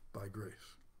by grace?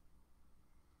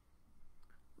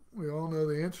 We all know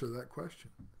the answer to that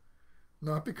question.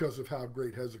 Not because of how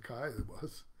great Hezekiah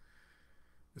was.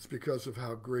 It's because of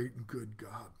how great and good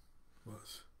God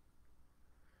was.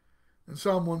 In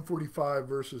Psalm 145,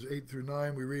 verses 8 through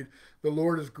 9, we read, "The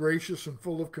Lord is gracious and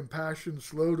full of compassion,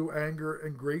 slow to anger,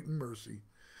 and great in mercy.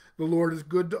 The Lord is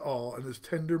good to all, and his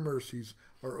tender mercies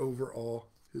are over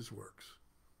all his works."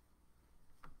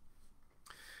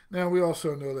 Now, we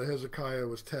also know that Hezekiah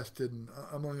was tested, and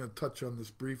I'm only going to touch on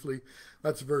this briefly.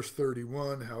 That's verse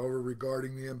 31. However,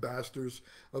 regarding the ambassadors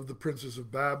of the princes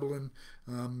of Babylon,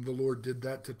 the Lord did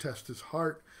that to test his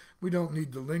heart. We don't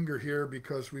need to linger here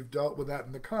because we've dealt with that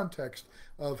in the context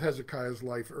of Hezekiah's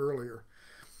life earlier.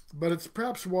 But it's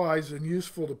perhaps wise and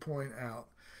useful to point out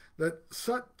that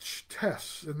such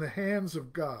tests in the hands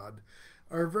of God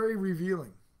are very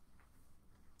revealing.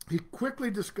 He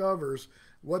quickly discovers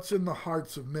what's in the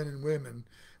hearts of men and women,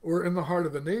 or in the heart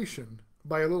of a nation,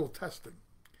 by a little testing.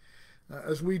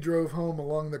 As we drove home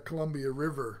along the Columbia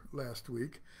River last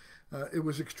week, it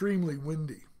was extremely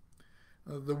windy.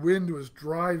 The wind was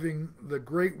driving the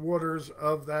great waters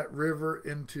of that river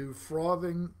into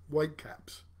frothing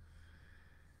whitecaps,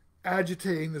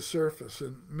 agitating the surface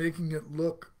and making it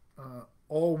look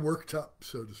all worked up,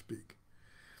 so to speak.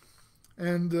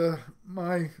 And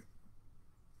my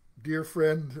dear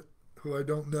friend, who I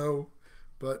don't know,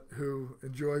 but who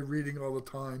enjoy reading all the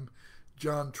time,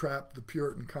 John Trapp, the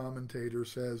Puritan commentator,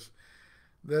 says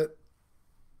that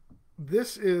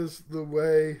this is the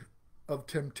way of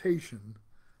temptation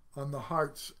on the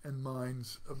hearts and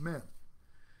minds of men.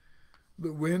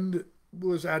 The wind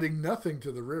was adding nothing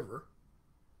to the river.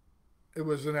 It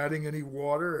wasn't adding any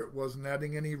water. It wasn't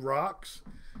adding any rocks.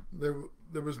 There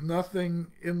was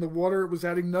nothing in the water. It was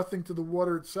adding nothing to the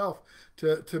water itself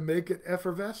to make it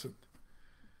effervescent.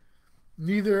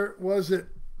 Neither was it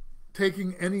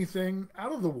taking anything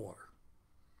out of the water.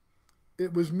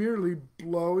 It was merely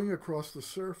blowing across the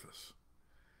surface.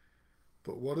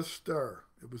 But what a stir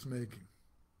it was making.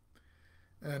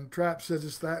 And Trapp says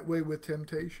it's that way with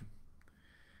temptation.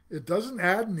 It doesn't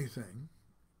add anything.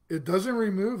 It doesn't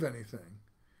remove anything.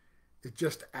 It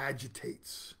just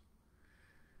agitates.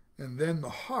 And then the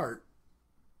heart,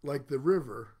 like the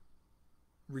river,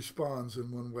 responds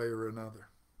in one way or another.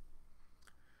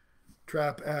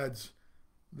 Trapp adds,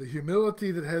 the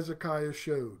humility that Hezekiah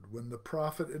showed when the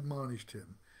prophet admonished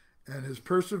him and his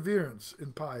perseverance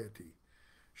in piety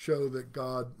show that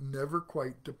God never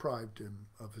quite deprived him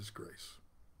of his grace.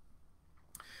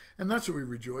 And that's what we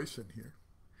rejoice in here.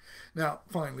 Now,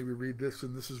 finally, we read this,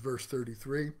 and this is verse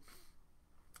 33.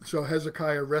 So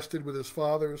Hezekiah rested with his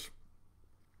fathers,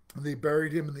 and they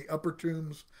buried him in the upper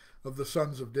tombs of the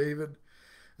sons of David,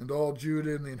 and all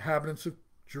Judah and the inhabitants of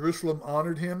Jerusalem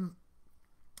honored him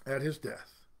at his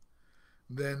death.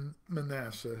 Then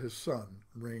Manasseh, his son,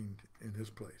 reigned in his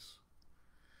place.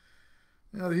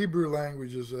 Now, the Hebrew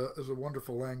language is a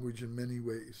wonderful language in many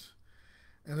ways.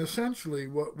 And essentially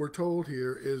what we're told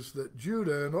here is that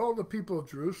Judah and all the people of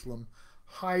Jerusalem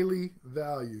highly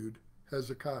valued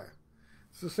Hezekiah.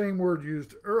 It's the same word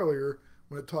used earlier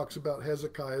when it talks about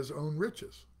Hezekiah's own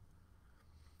riches.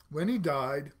 When he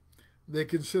died, they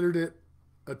considered it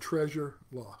a treasure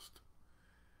lost.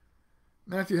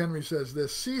 Matthew Henry says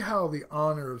this, see how the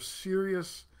honor of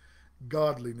serious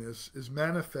godliness is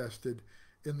manifested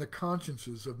in the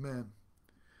consciences of men.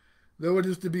 Though it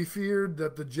is to be feared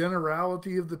that the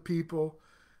generality of the people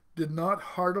did not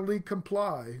heartily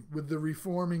comply with the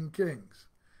reforming kings,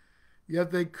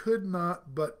 yet they could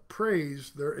not but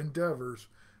praise their endeavors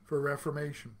for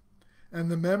reformation, and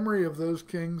the memory of those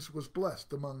kings was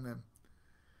blessed among them.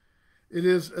 It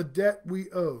is a debt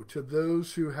we owe to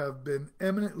those who have been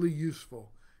eminently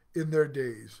useful in their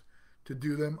days to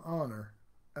do them honor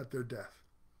at their death.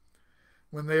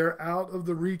 When they are out of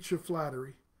the reach of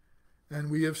flattery, and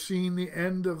we have seen the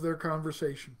end of their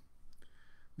conversation,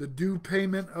 the due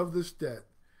payment of this debt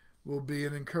will be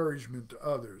an encouragement to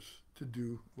others to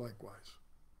do likewise.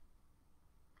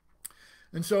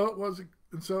 And so it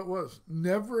was.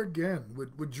 Never again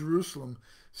would Jerusalem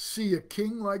see a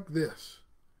king like this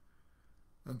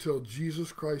until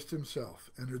Jesus Christ himself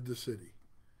entered the city.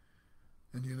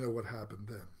 And you know what happened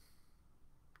then.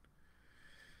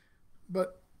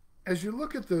 But as you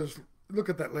look at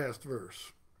that last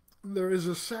verse, there is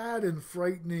a sad and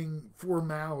frightening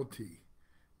formality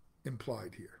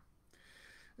implied here.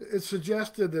 It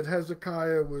suggested that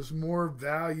Hezekiah was more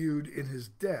valued in his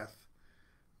death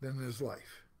than in his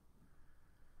life.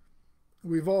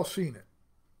 We've all seen it.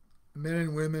 Men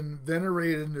and women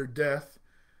venerated in their death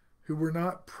who were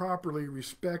not properly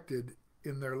respected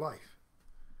in their life.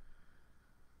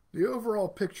 The overall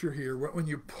picture here, when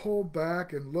you pull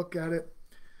back and look at it,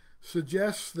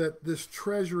 suggests that this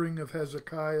treasuring of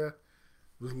Hezekiah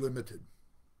was limited.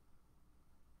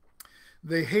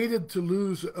 They hated to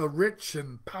lose a rich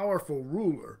and powerful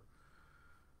ruler,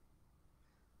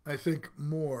 I think,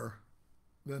 more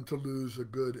than to lose a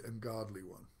good and godly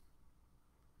one.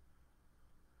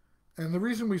 And the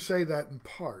reason we say that in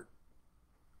part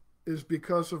is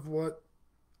because of what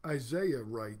Isaiah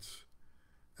writes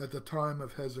at the time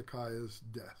of Hezekiah's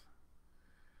death.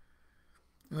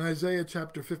 In Isaiah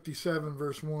chapter 57,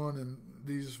 verse 1, and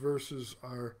these verses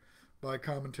are by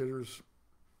commentators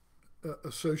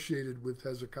associated with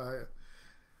Hezekiah.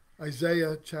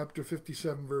 Isaiah chapter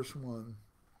 57, verse 1.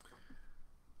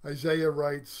 Isaiah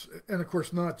writes, and of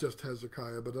course not just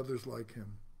Hezekiah, but others like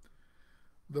him,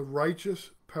 the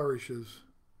righteous perishes,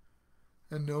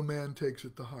 and no man takes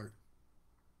it to heart.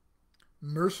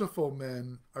 Merciful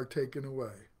men are taken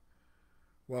away,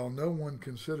 while no one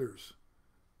considers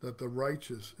that the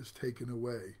righteous is taken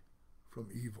away from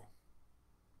evil.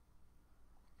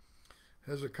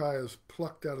 Hezekiah is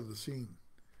plucked out of the scene.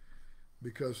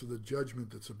 because of the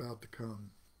judgment that's about to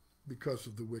come, because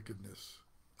of the wickedness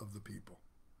of the people.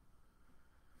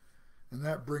 And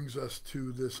that brings us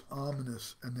to this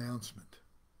ominous announcement.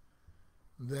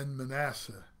 Then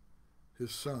Manasseh,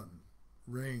 his son,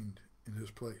 reigned in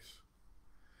his place.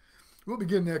 We'll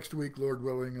begin next week, Lord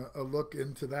willing, a look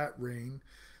into that reign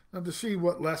and to see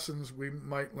what lessons we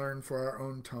might learn for our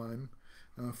own time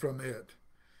from it.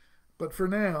 But for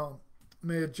now,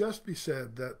 may it just be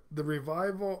said that the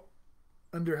revival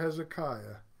under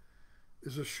Hezekiah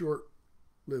is a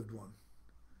short-lived one.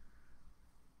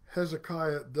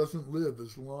 Hezekiah doesn't live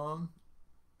as long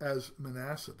as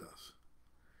Manasseh does.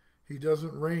 He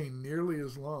doesn't reign nearly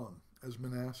as long as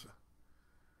Manasseh.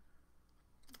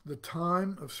 The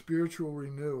time of spiritual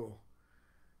renewal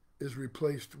is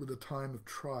replaced with a time of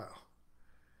trial.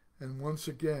 And once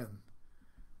again,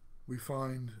 we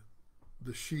find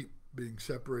the sheep being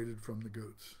separated from the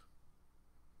goats.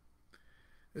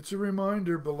 It's a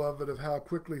reminder, beloved, of how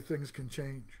quickly things can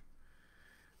change,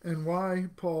 and why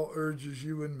Paul urges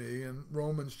you and me in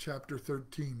Romans chapter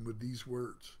 13 with these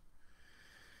words.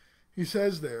 He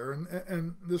says there,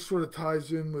 and this sort of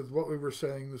ties in with what we were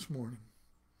saying this morning.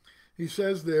 He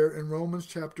says there in Romans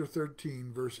chapter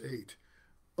 13, verse 8,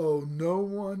 "Owe no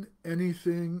one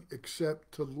anything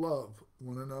except to love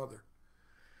one another.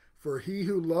 For he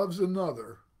who loves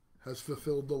another has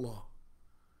fulfilled the law.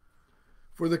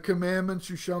 For the commandments,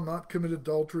 you shall not commit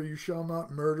adultery, you shall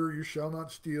not murder, you shall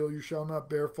not steal, you shall not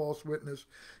bear false witness,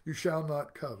 you shall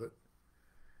not covet.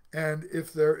 And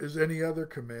if there is any other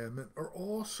commandment, are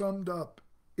all summed up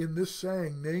in this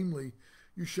saying, namely,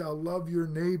 you shall love your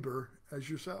neighbor as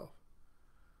yourself.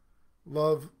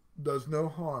 Love does no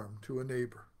harm to a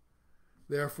neighbor.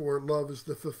 Therefore, love is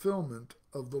the fulfillment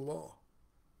of the law.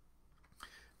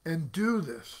 And do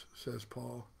this," says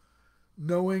Paul,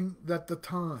 "knowing that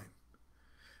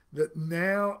that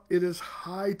now it is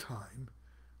high time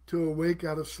to awake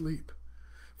out of sleep.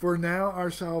 For now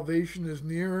our salvation is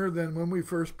nearer than when we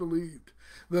first believed.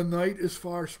 The night is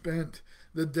far spent,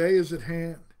 the day is at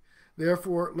hand.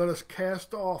 Therefore, let us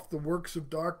cast off the works of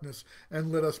darkness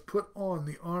and let us put on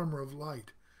the armor of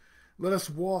light. Let us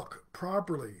walk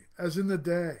properly as in the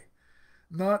day,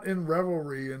 not in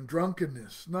revelry and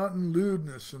drunkenness, not in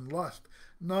lewdness and lust,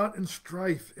 not in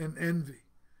strife and envy,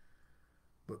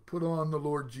 but put on the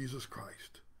Lord Jesus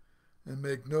Christ and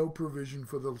make no provision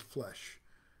for the flesh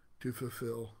to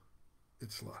fulfill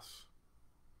its lusts."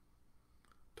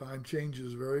 Time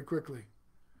changes very quickly.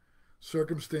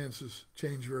 Circumstances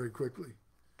change very quickly.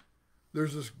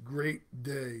 There's this great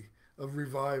day of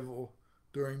revival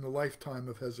during the lifetime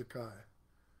of Hezekiah.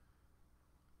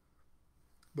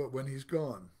 But when he's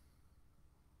gone,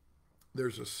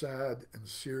 there's a sad and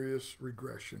serious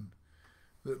regression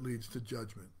that leads to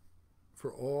judgment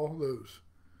for all those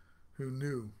who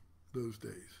knew those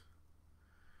days.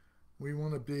 We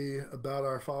want to be about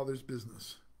our Father's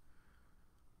business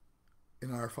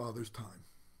in our Father's time.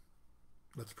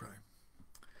 Let's pray.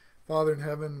 Father in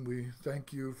heaven, we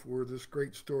thank you for this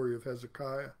great story of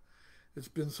Hezekiah. It's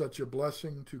been such a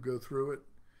blessing to go through it.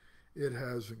 It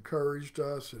has encouraged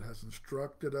us. It has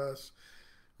instructed us.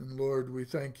 And Lord, we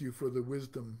thank you for the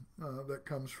wisdom that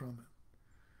comes from it.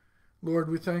 Lord,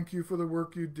 we thank you for the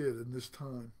work you did in this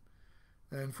time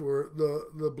and for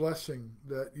the blessing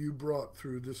that you brought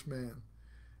through this man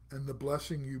and the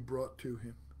blessing you brought to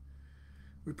him.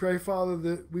 We pray, Father,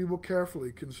 that we will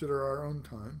carefully consider our own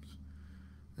times.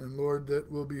 And Lord,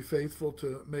 that we'll be faithful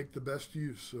to make the best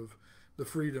use of the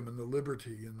freedom and the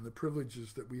liberty and the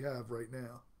privileges that we have right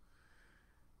now.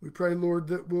 We pray, Lord,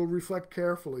 that we'll reflect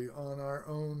carefully on our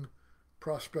own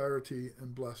prosperity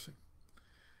and blessing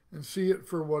and see it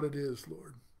for what it is,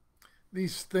 Lord.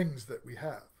 These things that we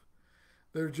have,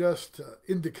 they're just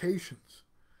indications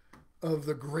of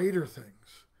the greater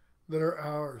things that are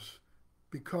ours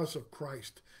because of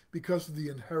Christ, because of the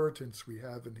inheritance we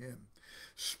have in him.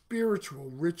 Spiritual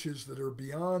riches that are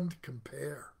beyond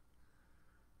compare.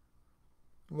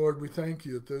 Lord, we thank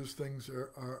you that those things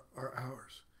are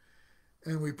ours.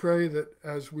 And we pray that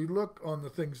as we look on the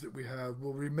things that we have,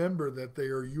 we'll remember that they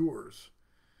are yours.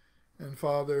 And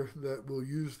Father, that we'll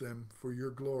use them for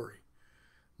your glory.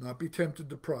 Not be tempted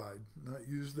to pride, not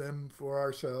use them for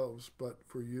ourselves, but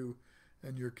for you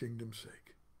and your kingdom's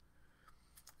sake.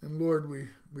 And Lord,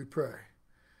 we pray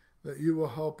that you will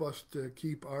help us to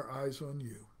keep our eyes on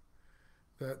you.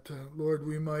 That, Lord,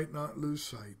 we might not lose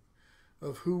sight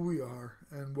of who we are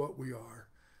and what we are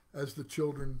as the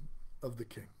children of the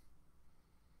King.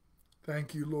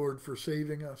 Thank you, Lord, for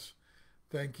saving us.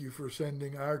 Thank you for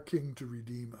sending our King to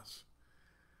redeem us.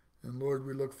 And Lord,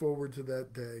 we look forward to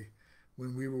that day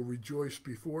when we will rejoice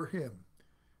before him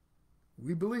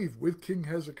we believe, with King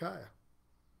Hezekiah,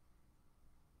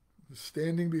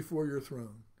 standing before your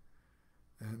throne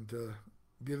and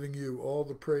giving you all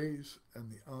the praise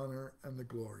and the honor and the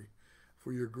glory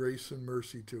for your grace and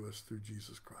mercy to us through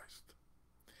Jesus Christ.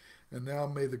 And now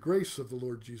may the grace of the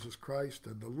Lord Jesus Christ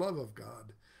and the love of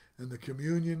God and the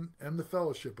communion and the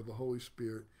fellowship of the Holy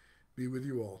Spirit be with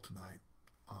you all tonight.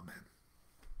 Amen.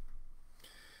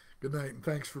 Good night, and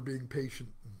thanks for being patient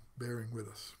and bearing with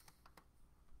us.